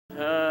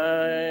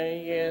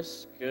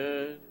highest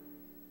good.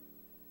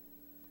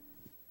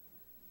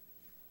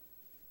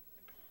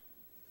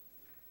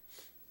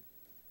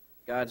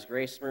 God's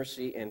grace,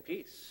 mercy, and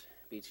peace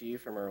be to you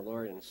from our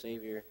Lord and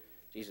Savior,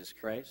 Jesus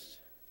Christ.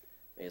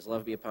 May his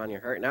love be upon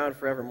your heart now and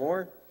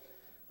forevermore.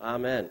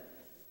 Amen.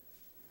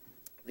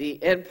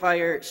 The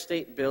Empire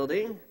State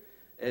Building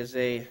is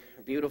a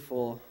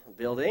beautiful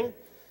building.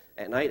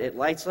 At night, it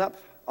lights up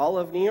all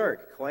of New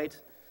York, quite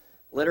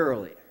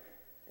literally.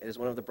 It is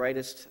one of the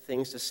brightest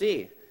things to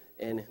see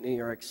in New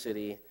York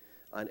City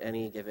on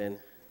any given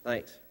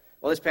night.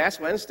 Well, this past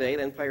Wednesday,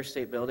 the Empire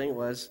State Building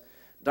was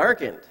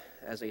darkened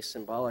as a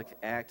symbolic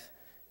act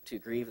to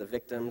grieve the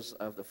victims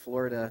of the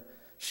Florida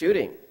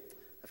shooting.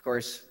 Of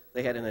course,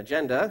 they had an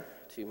agenda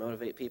to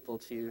motivate people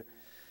to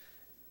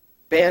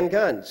ban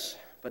guns,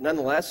 but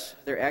nonetheless,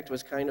 their act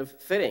was kind of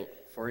fitting,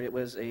 for it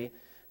was a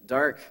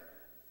dark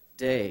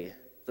day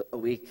a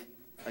week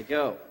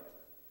ago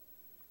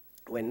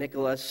when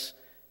Nicholas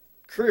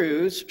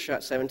Cruz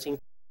shot 17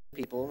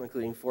 people,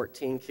 including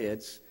 14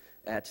 kids,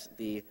 at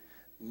the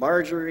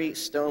Marjory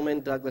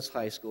Stoneman Douglas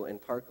High School in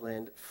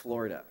Parkland,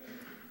 Florida.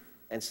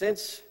 And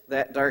since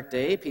that dark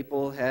day,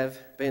 people have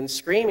been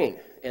screaming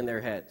in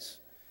their heads.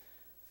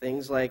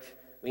 Things like,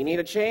 we need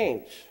a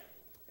change,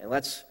 and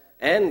let's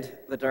end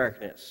the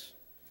darkness.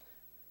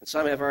 And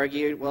some have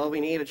argued, well,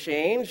 we need a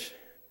change,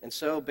 and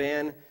so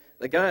ban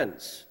the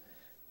guns.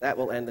 That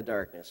will end the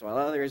darkness. While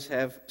others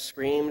have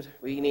screamed,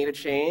 we need a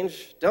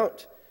change,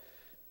 don't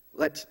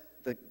let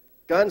the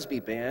guns be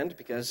banned,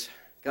 because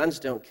guns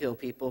don't kill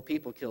people,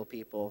 people kill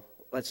people.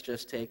 Let's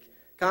just take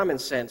common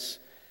sense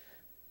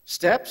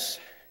steps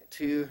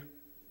to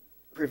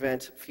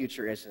prevent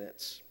future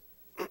incidents.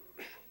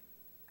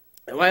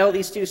 And while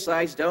these two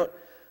sides don't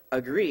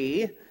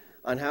agree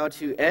on how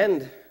to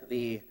end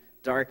the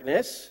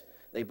darkness,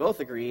 they both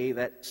agree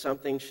that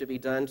something should be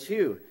done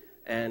to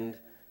end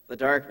the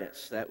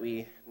darkness, that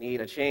we need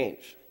a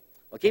change.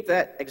 Well, keep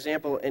that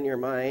example in your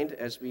mind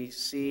as we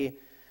see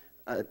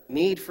a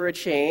need for a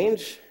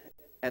change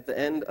at the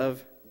end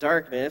of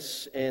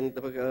darkness in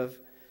the book of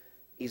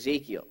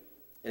Ezekiel.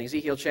 In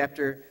Ezekiel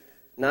chapter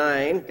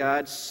 9,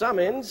 God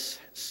summons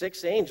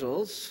 6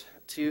 angels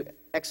to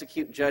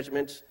execute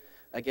judgment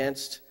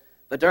against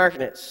the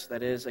darkness,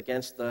 that is,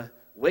 against the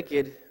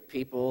wicked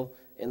people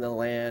in the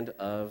land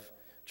of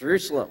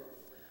Jerusalem.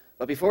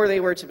 But before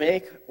they were to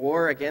make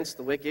war against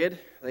the wicked,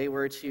 they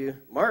were to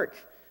mark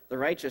the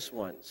righteous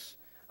ones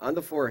on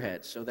the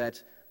forehead so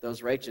that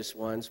those righteous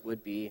ones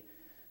would be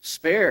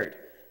spared.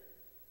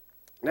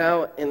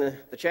 Now, in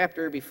the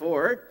chapter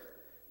before,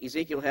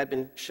 Ezekiel had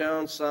been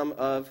shown some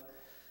of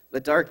the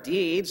dark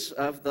deeds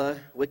of the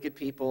wicked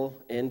people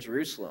in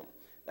Jerusalem,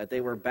 that they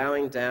were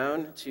bowing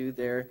down to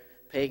their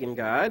pagan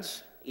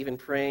gods, even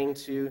praying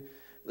to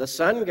the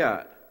sun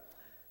god,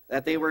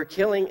 that they were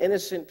killing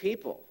innocent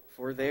people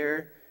for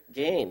their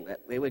gain,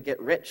 that they would get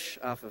rich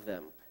off of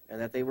them, and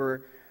that they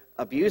were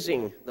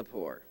abusing the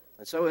poor.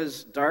 And so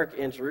is dark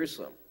in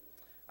Jerusalem.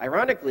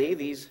 Ironically,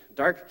 these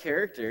dark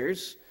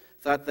characters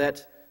thought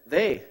that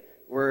they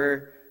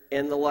were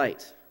in the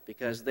light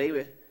because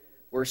they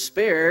were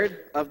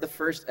spared of the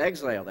first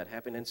exile that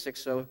happened in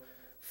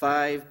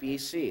 605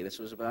 BC. This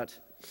was about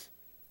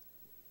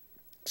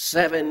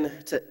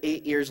 7 to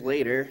 8 years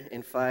later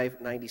in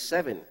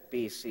 597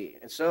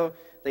 BC. And so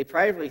they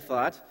privately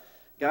thought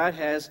God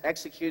has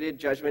executed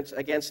judgments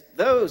against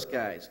those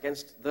guys,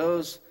 against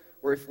those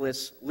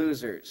worthless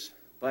losers.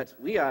 But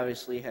we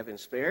obviously have been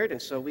spared, and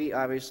so we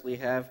obviously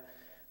have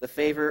the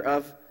favor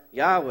of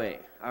Yahweh,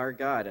 our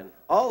God, and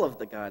all of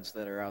the gods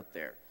that are out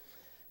there.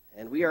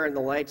 And we are in the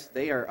light,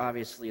 they are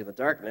obviously in the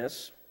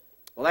darkness.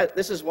 Well,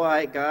 this is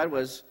why God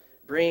was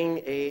bringing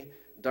a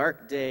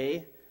dark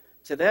day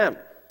to them,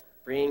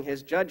 bringing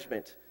his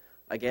judgment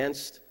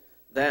against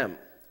them,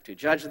 to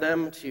judge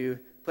them, to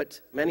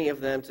put many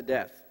of them to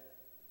death.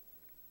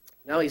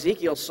 Now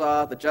Ezekiel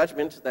saw the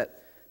judgment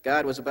that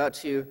God was about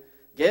to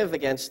give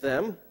against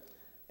them,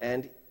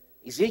 and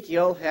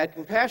Ezekiel had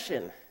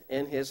compassion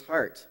in his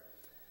heart.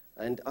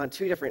 And on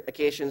 2 different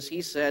occasions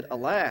he said,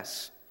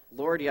 "Alas,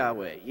 Lord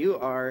Yahweh, are you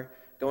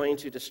going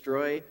to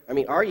destroy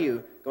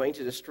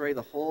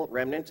the whole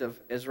remnant of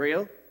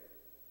Israel?"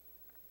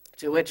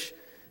 To which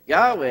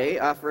Yahweh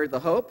offered the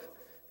hope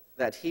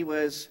that he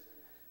was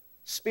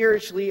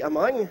spiritually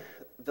among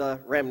the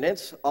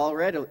remnants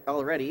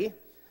already,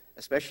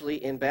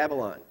 especially in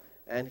Babylon.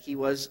 And he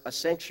was a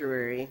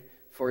sanctuary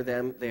for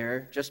them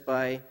there just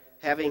by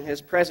having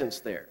his presence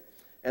there.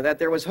 And that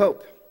there was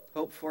hope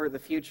for the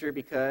future,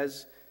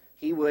 because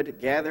he would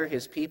gather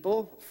his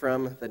people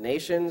from the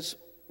nations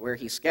where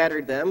he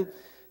scattered them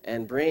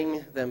and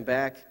bring them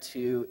back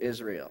to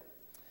Israel.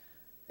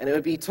 And it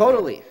would be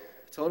totally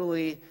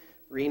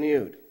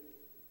renewed.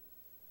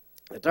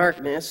 The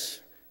darkness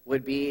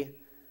would be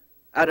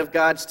out of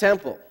God's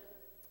temple,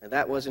 and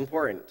that was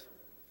important.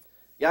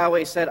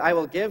 Yahweh said, "I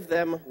will give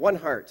them one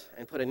heart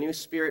and put a new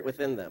spirit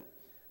within them,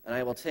 and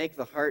I will take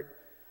the heart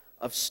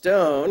of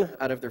stone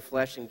out of their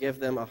flesh and give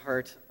them a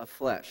heart of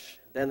flesh.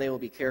 Then they will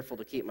be careful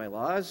to keep my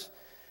laws.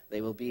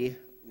 They will be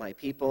my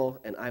people,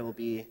 and I will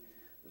be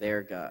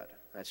their God.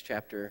 That's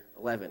chapter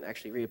 11.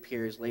 Actually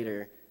reappears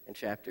later in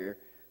chapter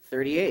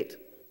 38.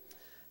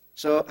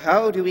 So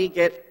how do we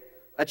get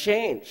a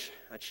change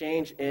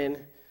in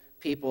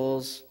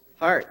people's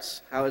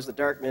hearts? How is the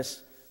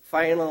darkness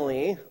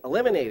finally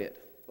eliminated?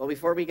 Well,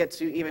 before we get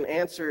to even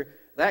answer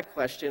that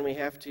question, we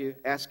have to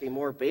ask a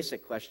more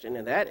basic question,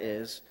 and that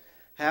is,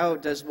 how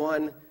does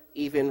one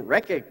even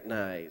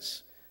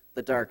recognize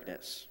the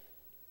darkness?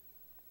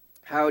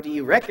 How do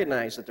you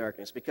recognize the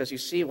darkness? Because you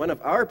see, one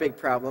of our big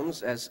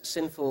problems as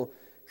sinful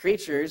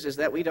creatures is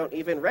that we don't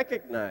even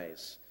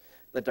recognize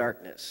the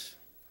darkness.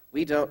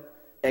 We don't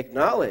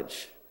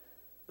acknowledge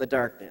the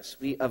darkness.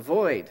 We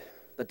avoid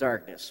the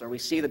darkness, or we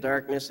see the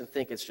darkness and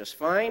think it's just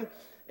fine,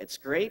 it's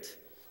great,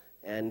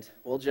 and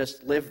we'll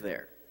just live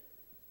there.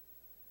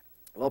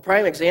 Well, a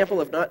prime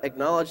example of not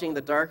acknowledging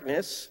the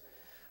darkness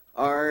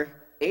are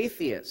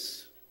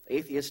atheists.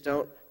 Atheists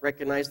don't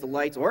recognize the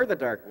light or the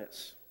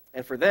darkness.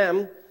 And for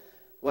them,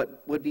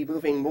 what would be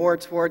moving more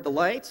toward the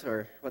light,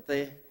 or what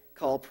they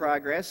call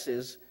progress,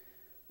 is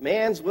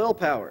man's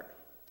willpower.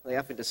 They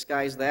often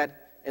disguise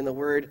that in the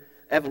word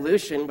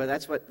evolution, but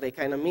that's what they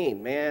kind of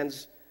mean,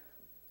 man's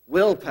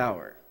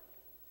willpower.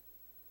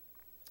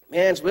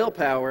 Man's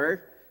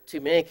willpower to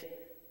make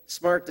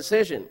smart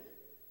decisions.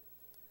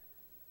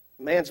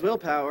 Man's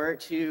willpower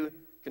to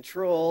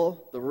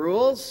control the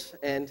rules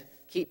and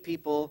keep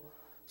people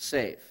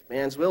safe.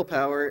 Man's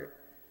willpower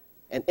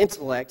and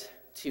intellect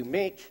to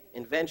make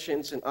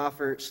inventions and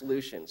offer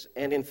solutions.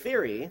 And in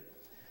theory,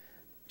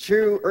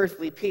 true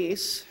earthly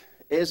peace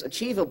is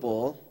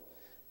achievable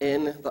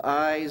in the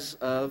eyes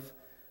of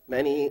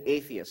many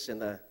atheists in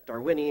the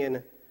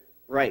Darwinian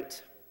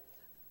right.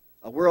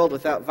 A world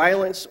without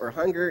violence or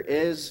hunger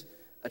is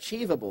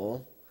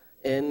achievable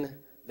in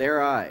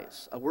their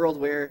eyes. A world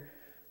where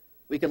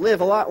we could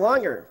live a lot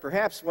longer,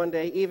 perhaps one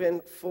day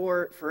even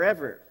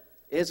forever,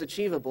 is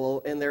achievable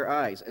in their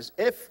eyes, as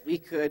if we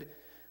could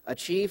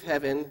achieve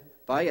heaven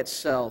by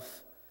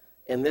itself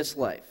in this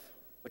life,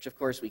 which of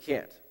course we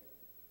can't.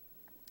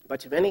 But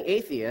to many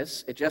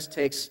atheists, it just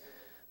takes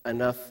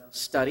enough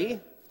study,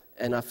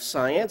 enough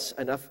science,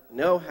 enough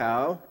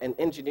know-how, and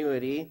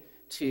ingenuity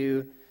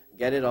to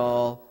get it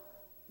all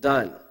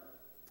done.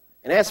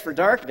 And as for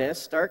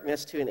darkness,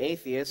 darkness to an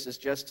atheist is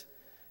just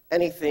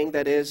anything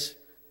that is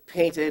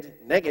painted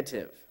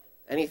negative,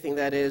 anything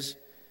that is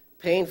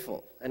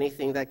painful,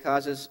 anything that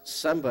causes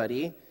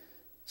somebody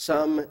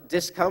some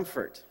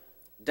discomfort.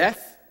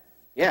 Death?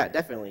 Yeah,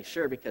 definitely,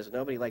 sure, because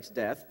nobody likes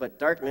death, but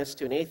darkness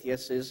to an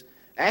atheist is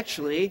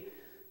actually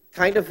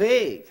kind of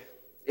vague.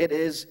 It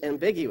is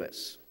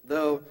ambiguous,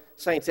 though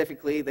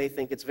scientifically they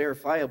think it's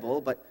verifiable,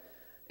 but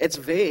it's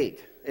vague.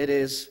 It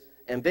is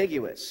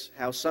ambiguous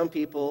how some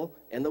people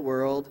in the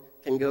world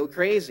can go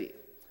crazy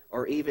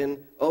or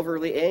even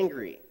overly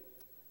angry.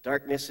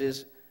 Darkness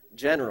is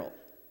general.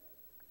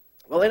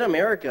 Well, in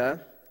America,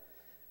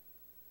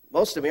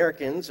 most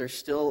Americans are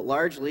still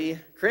largely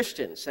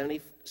Christian.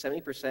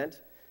 70%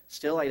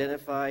 still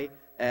identify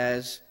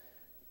as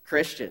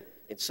Christian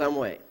in some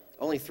way.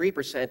 Only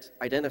 3%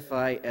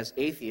 identify as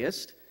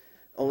atheist.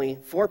 Only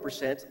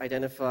 4%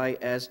 identify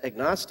as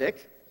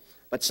agnostic.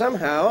 But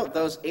somehow,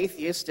 those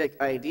atheistic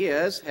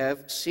ideas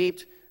have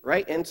seeped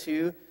right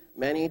into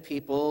many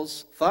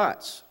people's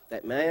thoughts,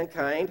 that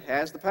mankind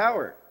has the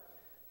power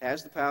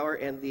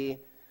and the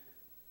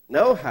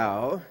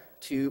know-how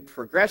to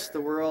progress the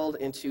world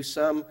into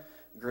some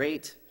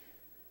great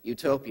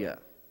utopia,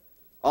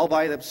 all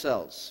by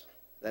themselves.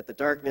 That the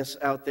darkness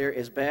out there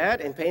is bad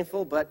and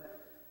painful,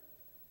 but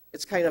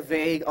it's kind of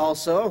vague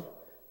also,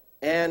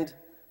 and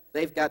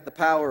they've got the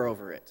power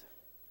over it.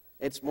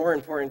 It's more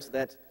important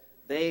that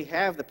they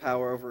have the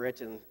power over it,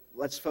 and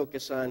let's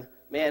focus on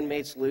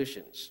man-made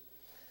solutions.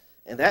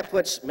 And that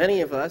puts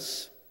many of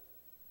us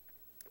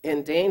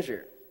in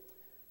danger,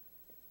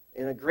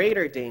 in a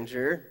greater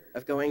danger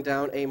of going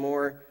down a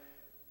more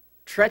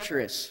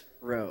treacherous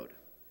road,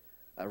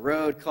 a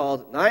road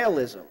called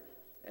nihilism.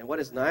 And what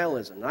is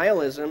nihilism?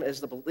 Nihilism is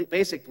the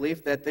basic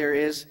belief that there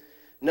is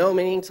no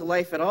meaning to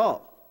life at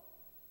all,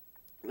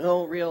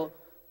 no real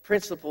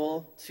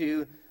principle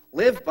to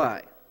live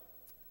by.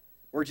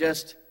 We're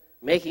just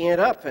making it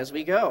up as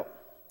we go.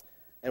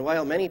 And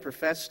while many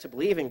profess to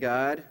believe in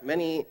God,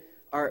 many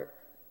are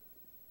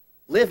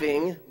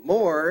living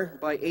more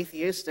by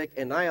atheistic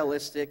and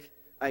nihilistic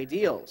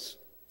ideals.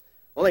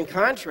 Well, in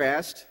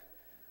contrast,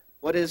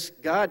 what does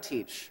God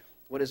teach?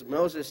 What does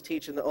Moses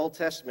teach in the Old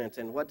Testament?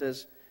 And what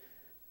does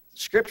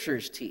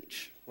Scriptures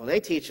teach? Well, they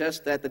teach us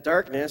that the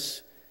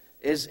darkness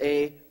is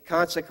a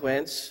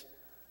consequence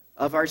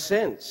of our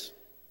sins,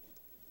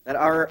 that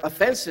our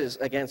offenses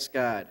against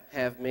God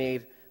have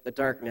made the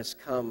darkness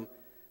come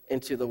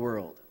into the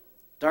world.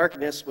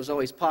 Darkness was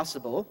always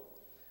possible.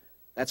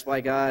 That's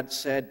why God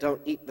said,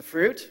 don't eat the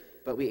fruit,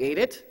 but we ate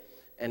it.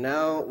 And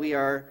now we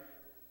are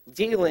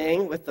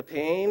dealing with the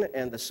pain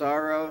and the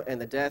sorrow and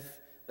the death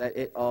that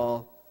it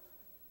all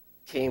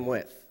came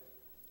with.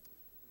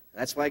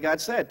 That's why God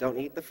said, don't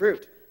eat the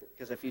fruit.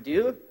 Because if you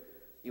do,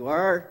 you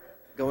are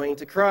going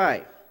to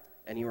cry.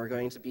 and you are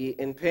going to be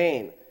in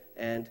pain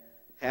and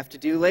have to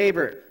do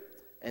labor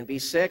and be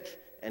sick,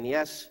 and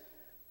yes,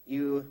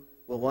 you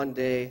will one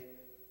day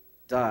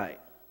die.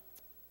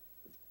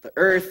 The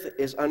earth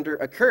is under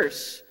a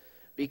curse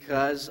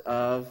because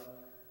of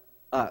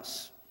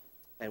us,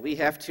 and we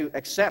have to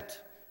accept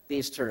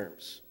these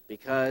terms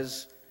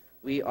because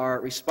we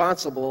are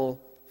responsible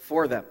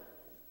for them.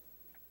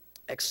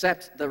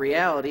 Accept the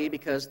reality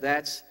because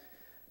that's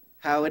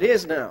how it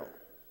is now.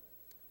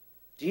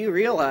 Do you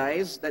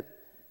realize that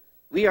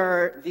we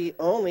are the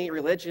only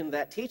religion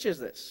that teaches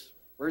this?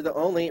 We're the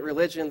only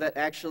religion that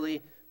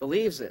actually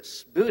believes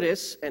this.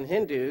 Buddhists and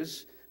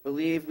Hindus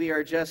believe we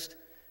are just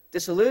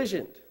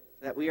disillusioned,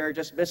 that we are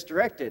just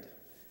misdirected,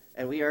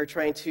 and we are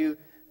trying to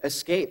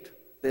escape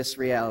this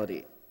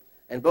reality.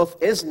 And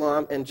both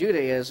Islam and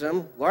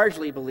Judaism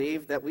largely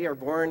believe that we are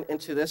born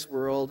into this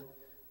world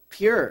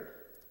pure.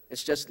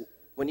 It's just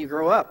when you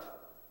grow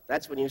up,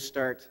 that's when you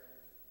start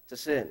to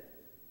sin.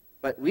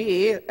 But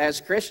we,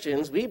 as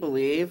Christians, we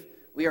believe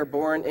we are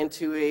born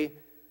into a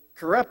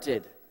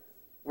corrupted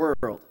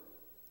world.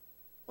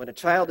 When a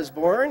child is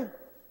born,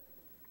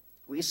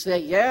 we say,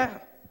 yeah,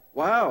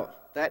 wow,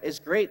 that is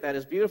great, that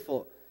is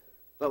beautiful.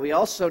 But we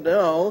also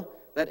know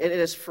that it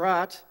is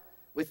fraught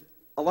with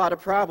a lot of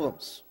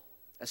problems,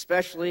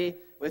 especially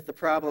with the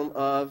problem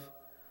of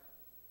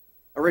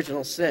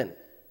original sin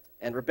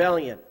and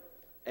rebellion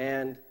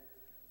and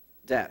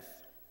death.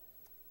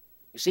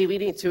 You see, we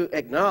need to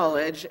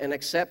acknowledge and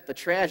accept the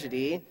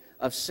tragedy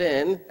of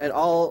sin and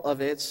all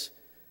of its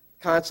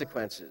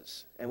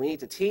consequences. And we need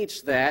to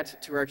teach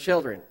that to our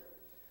children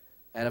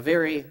at a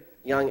very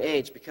young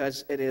age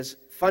because it is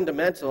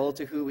fundamental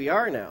to who we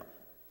are now.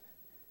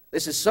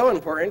 This is so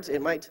important,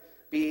 it might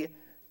be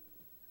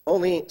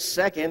only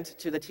second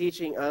to the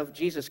teaching of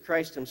Jesus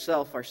Christ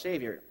himself, our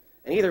Savior.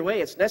 And either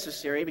way, it's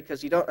necessary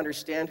because you don't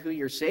understand who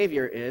your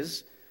Savior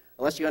is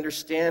unless you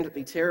understand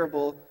the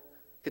terrible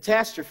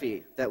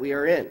catastrophe that we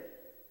are in.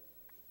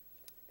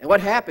 And what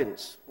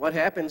happens? What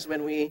happens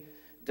when we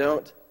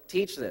don't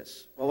teach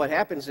this? Well, what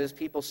happens is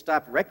people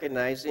stop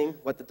recognizing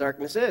what the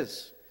darkness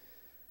is.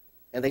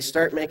 And they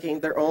start making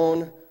their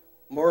own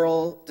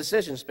moral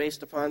decisions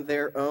based upon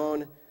their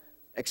own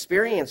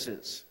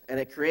experiences. And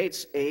it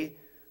creates a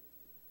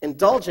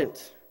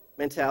indulgent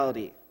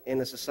mentality in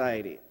the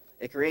society.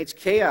 It creates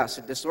chaos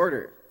and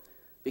disorder,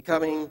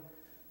 becoming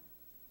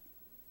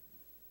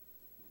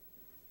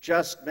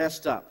just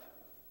messed up.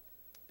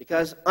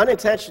 Because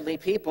unintentionally,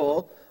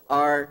 people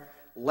are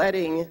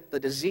letting the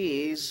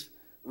disease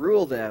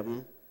rule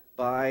them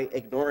by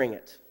ignoring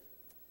it.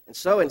 And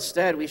so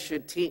instead, we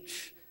should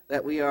teach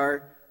that we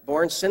are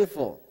born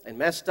sinful and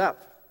messed up,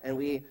 and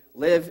we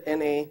live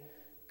in a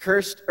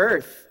cursed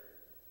earth,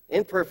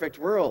 imperfect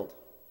world.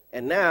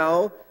 And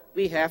now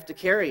we have to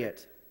carry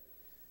it.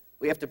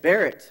 We have to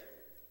bear it.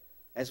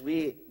 As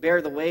we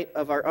bear the weight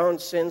of our own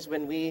sins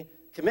when we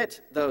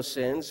commit those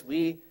sins,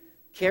 we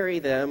carry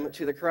them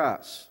to the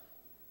cross.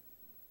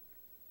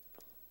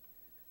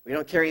 We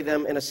don't carry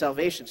them in a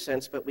salvation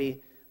sense, but we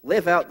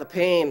live out the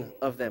pain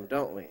of them,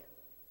 don't we?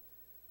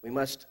 We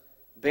must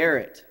bear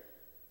it.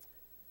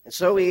 And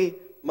so we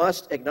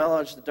must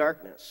acknowledge the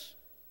darkness.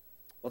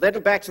 Well,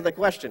 then back to the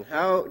question,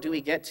 how do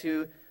we get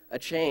to a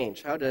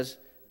change? How does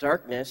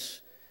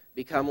darkness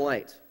become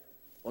light?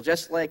 Well,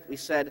 just like we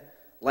said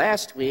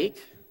last week,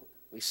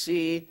 we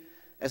see,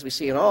 as we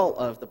see in all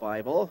of the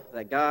Bible,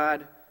 that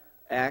God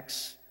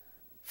acts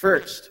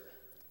first.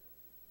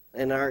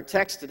 In our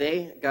text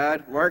today,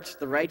 God marked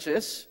the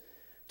righteous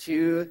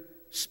to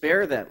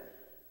spare them.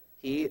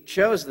 He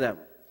chose them,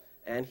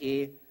 and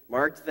he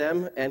marked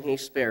them, and he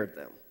spared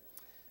them.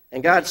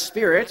 And God's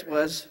Spirit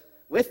was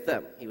with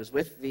them. He was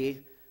with the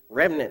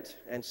remnant,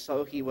 and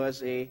so he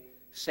was a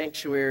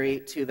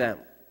sanctuary to them.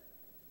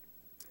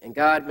 And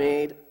God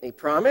made a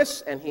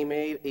promise, and he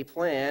made a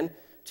plan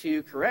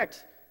to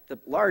correct the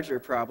larger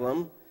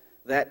problem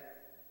that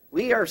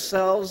we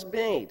ourselves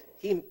made.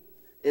 He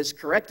is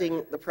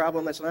correcting the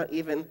problem that's not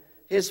even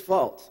his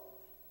fault.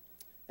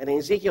 And in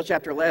Ezekiel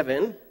chapter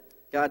 11,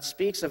 God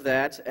speaks of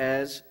that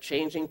as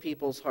changing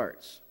people's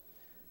hearts,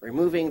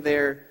 removing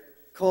their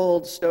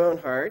cold stone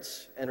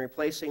hearts and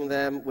replacing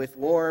them with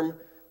warm,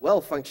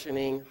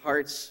 well-functioning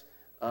hearts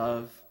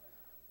of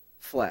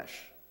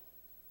flesh.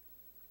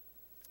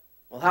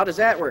 Well, how does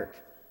that work?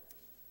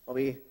 Well,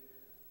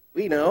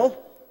 we know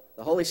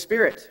the Holy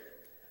Spirit.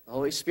 The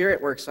Holy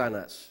Spirit works on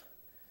us.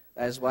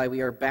 That is why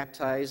we are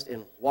baptized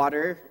in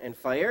water and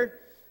fire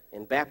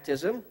in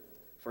baptism,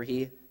 for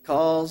he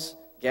calls,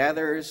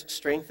 gathers,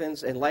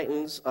 strengthens,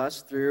 enlightens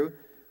us through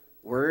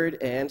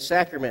word and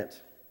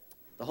sacrament.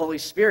 The Holy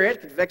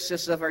Spirit convicts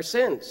us of our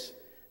sins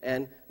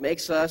and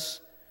makes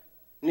us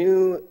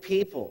new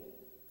people.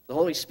 The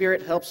Holy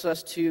Spirit helps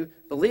us to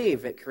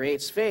believe. It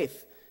creates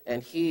faith,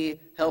 and he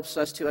helps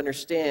us to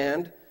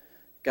understand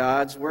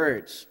God's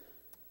words.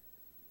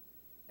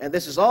 And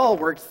this is all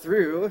worked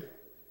through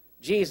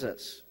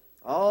Jesus.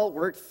 All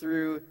worked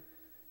through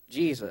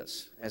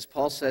Jesus. As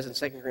Paul says in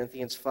 2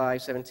 Corinthians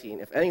 5:17,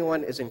 if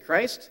anyone is in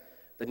Christ,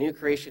 the new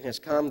creation has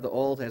come, the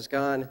old has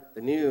gone,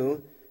 the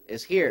new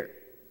is here.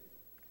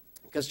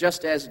 Because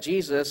just as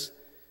Jesus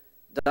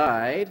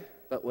died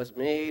but was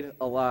made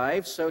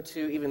alive, so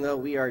too, even though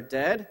we are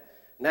dead,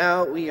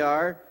 now we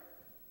are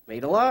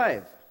made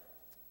alive.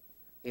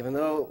 Even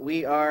though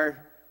we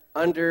are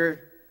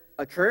under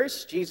a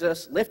curse,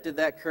 Jesus lifted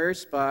that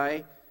curse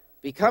by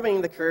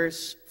becoming the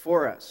curse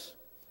for us.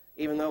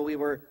 Even though we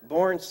were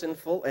born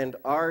sinful and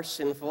are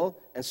sinful,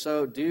 and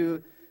so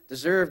do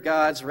deserve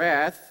God's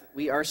wrath,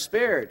 we are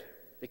spared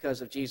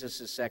because of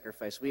Jesus'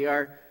 sacrifice. We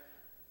are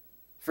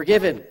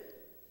forgiven.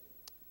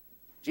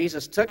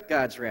 Jesus took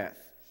God's wrath.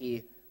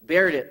 He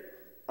bared it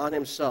on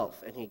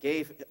himself, and he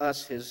gave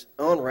us his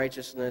own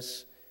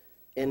righteousness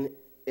in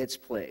its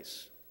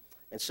place.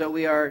 And so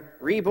we are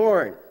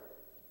reborn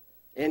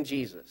in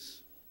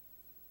Jesus.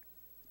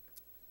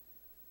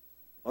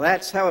 Well,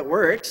 that's how it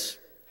works.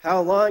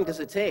 How long does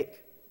it take?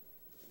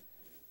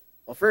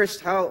 Well,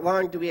 first, how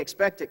long do we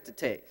expect it to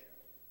take?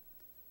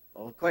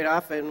 Well, quite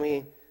often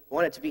we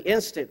want it to be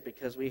instant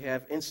because we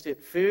have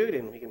instant food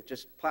and we can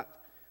just pop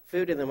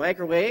food in the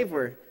microwave,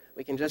 or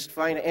we can just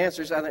find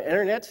answers on the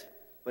internet,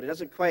 but it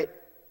doesn't quite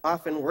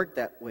often work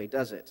that way,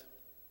 does it?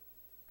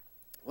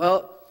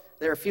 Well,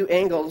 there are a few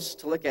angles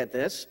to look at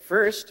this.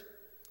 First,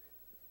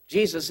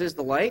 Jesus is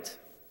the light.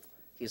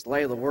 He's the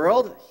light of the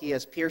world. He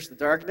has pierced the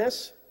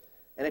darkness,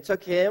 and it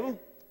took him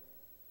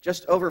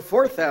just over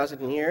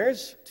 4,000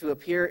 years to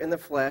appear in the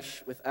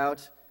flesh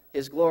without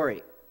his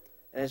glory.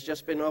 And it's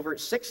just been over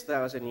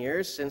 6,000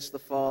 years since the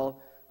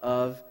fall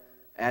of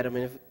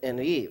Adam and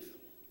Eve,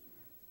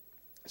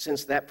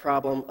 since that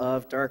problem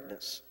of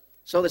darkness.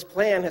 So this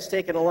plan has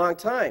taken a long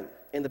time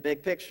in the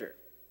big picture.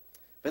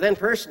 But then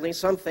personally,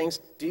 some things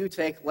do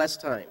take less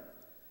time,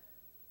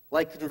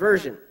 like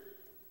conversion.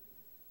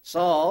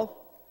 Saul,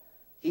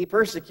 he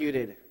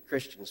persecuted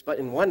Christians, but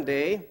in one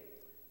day,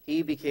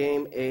 he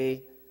became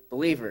a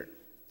believer.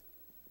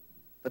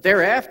 But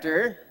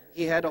thereafter,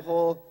 he had a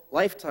whole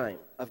lifetime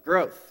of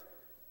growth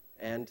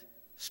and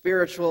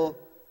spiritual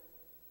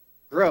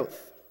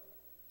growth.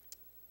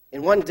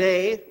 In one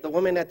day, the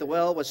woman at the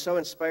well was so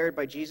inspired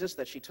by Jesus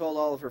that she told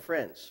all of her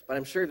friends. But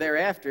I'm sure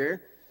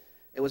thereafter,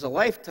 it was a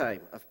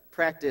lifetime of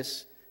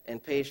practice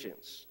and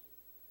patience.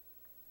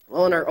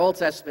 Well, in our Old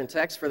Testament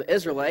text for the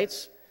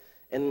Israelites,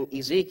 in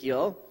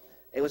Ezekiel,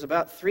 it was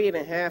about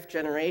 3.5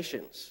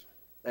 generations.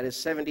 That is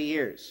 70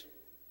 years.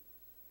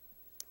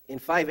 In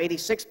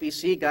 586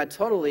 BC, God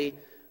totally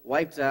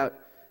wiped out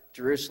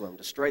Jerusalem,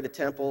 destroyed the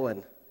temple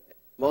and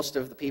most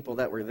of the people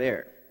that were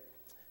there.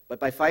 But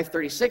by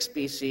 536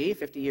 BC,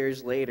 50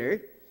 years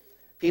later,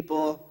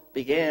 people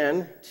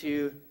began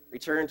to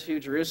return to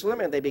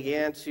Jerusalem and they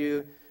began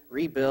to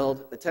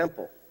rebuild the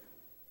temple.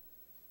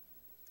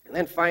 And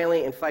then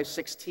finally, in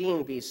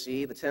 516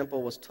 BC, the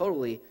temple was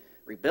totally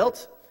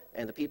rebuilt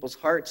and the people's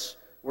hearts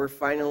were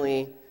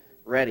finally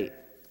ready.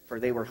 For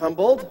they were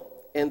humbled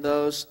in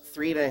those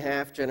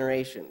 3.5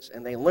 generations,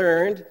 and they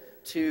learned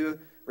to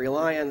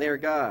rely on their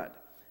God.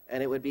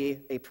 And it would be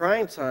a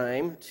prime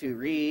time to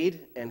read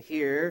and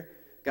hear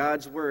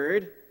God's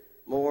word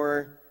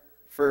more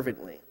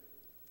fervently.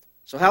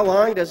 So how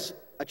long does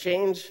a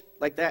change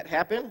like that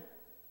happen?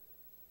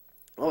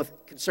 Well,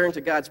 with concern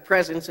to God's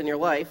presence in your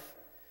life,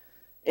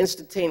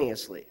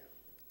 instantaneously.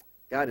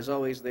 God is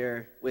always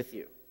there with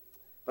you.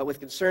 But with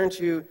concern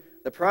to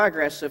the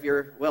progress of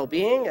your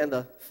well-being and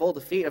the full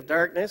defeat of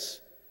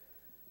darkness,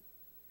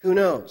 who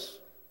knows?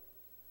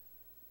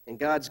 In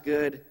God's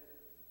good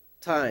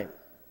time,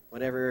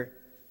 whenever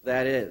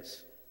that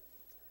is.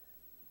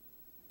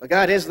 But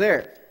God is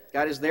there.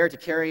 God is there to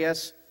carry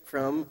us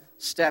from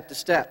step to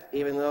step,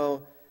 even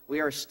though we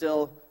are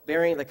still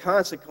bearing the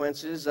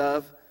consequences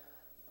of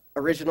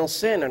original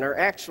sin and our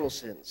actual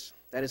sins.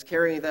 That is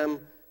carrying them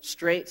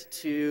straight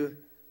to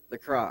the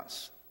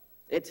cross.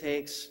 It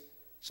takes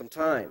some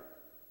time.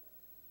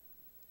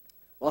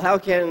 Well, how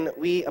can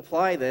we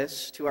apply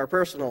this to our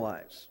personal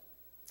lives?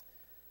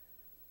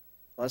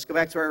 Well, let's go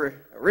back to our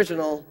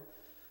original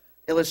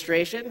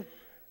illustration.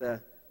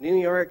 The New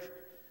York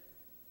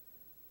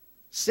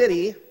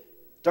City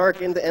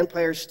darkened the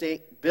Empire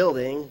State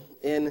Building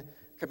in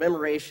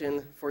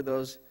commemoration for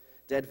those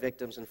dead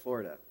victims in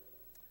Florida.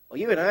 Well,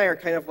 you and I are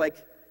kind of like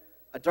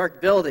a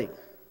dark building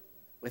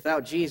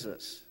without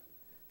Jesus,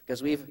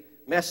 because we've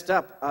messed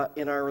up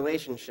in our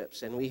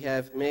relationships, and we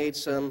have made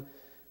some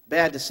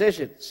bad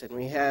decisions, and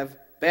we have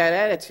bad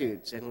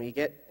attitudes, and we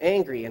get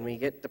angry, and we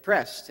get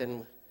depressed,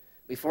 and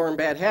we form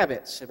bad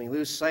habits, and we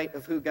lose sight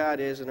of who God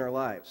is in our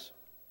lives.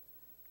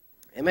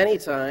 And many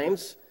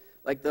times,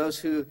 like those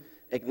who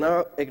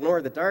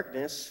ignore the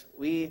darkness,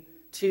 we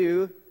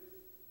too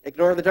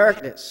ignore the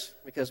darkness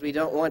because we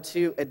don't want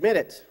to admit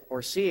it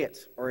or see it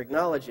or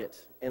acknowledge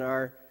it in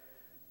our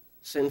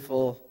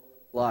sinful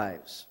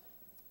lives.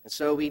 And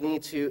so we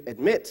need to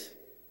admit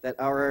that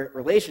our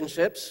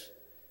relationships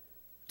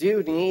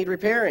do need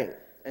repairing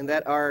and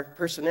that our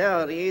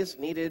personalities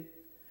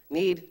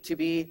need to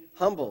be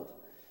humbled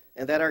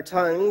and that our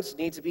tongues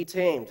need to be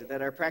tamed,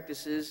 that our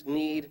practices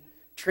need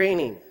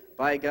training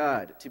by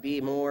God to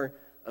be more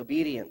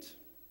obedient.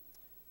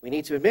 We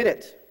need to admit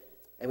it,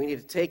 and we need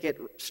to take it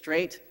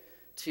straight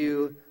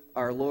to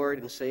our Lord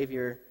and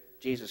Savior,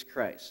 Jesus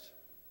Christ.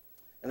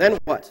 And then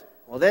what?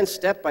 Well, then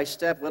step by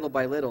step, little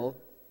by little,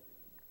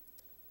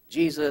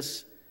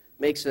 Jesus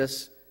makes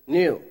us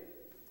new.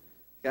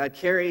 God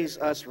carries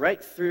us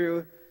right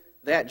through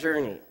that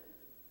journey.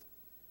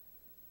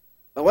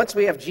 But once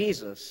we have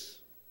Jesus,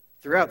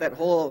 throughout that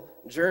whole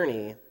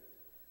journey,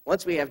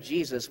 once we have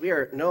Jesus, we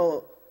are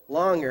no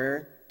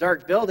longer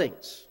dark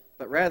buildings,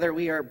 but rather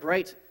we are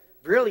bright,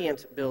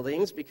 brilliant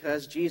buildings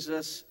because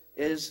Jesus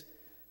is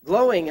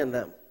glowing in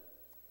them.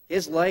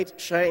 His light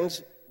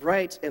shines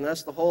bright in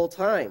us the whole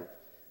time,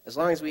 as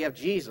long as we have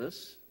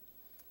Jesus.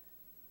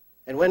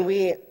 And when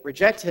we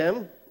reject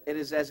him, it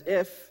is as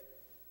if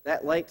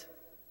that light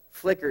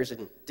flickers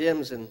and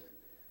dims and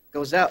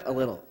goes out a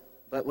little.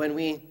 But when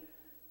we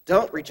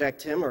don't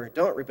reject him or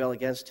don't rebel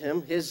against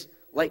him, his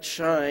light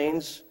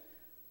shines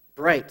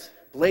bright,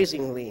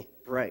 blazingly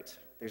bright.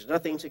 There's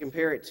nothing to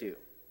compare it to.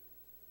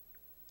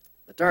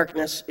 The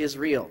darkness is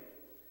real.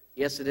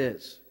 Yes, it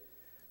is.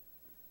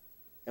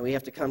 And we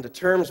have to come to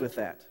terms with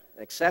that,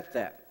 accept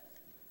that.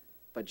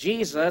 But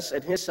Jesus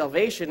and his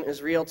salvation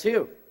is real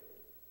too.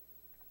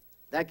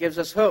 That gives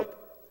us hope.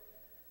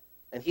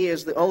 And he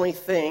is the only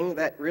thing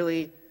that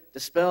really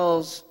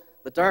dispels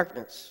the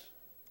darkness.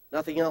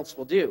 Nothing else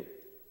will do.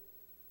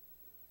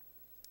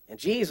 And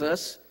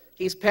Jesus,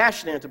 he's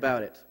passionate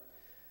about it.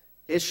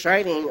 His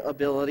shining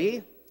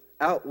ability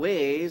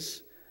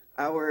outweighs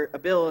our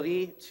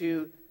ability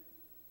to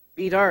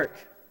be dark.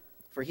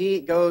 For he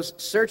goes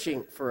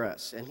searching for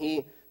us, and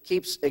he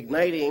keeps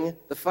igniting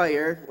the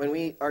fire when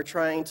we are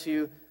trying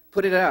to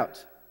put it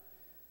out.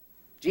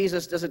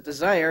 Jesus doesn't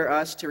desire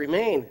us to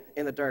remain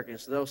in the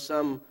darkness, though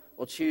some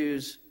will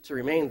choose to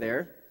remain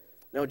there.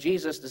 No,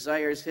 Jesus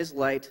desires his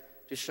light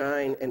to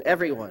shine in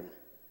everyone,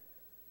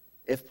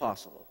 if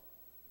possible.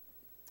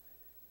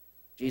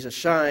 Jesus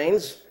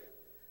shines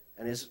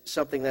and is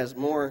something that is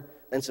more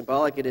than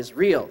symbolic. It is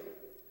real.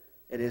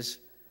 It is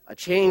a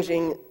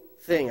changing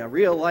thing, a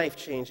real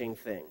life-changing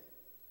thing.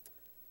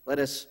 Let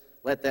us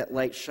let that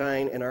light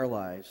shine in our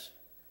lives.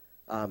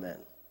 Amen.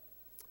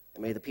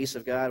 And may the peace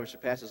of God, which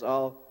surpasses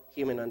all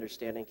human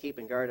understanding, keep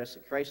and guard us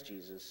in Christ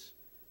Jesus.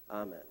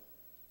 Amen.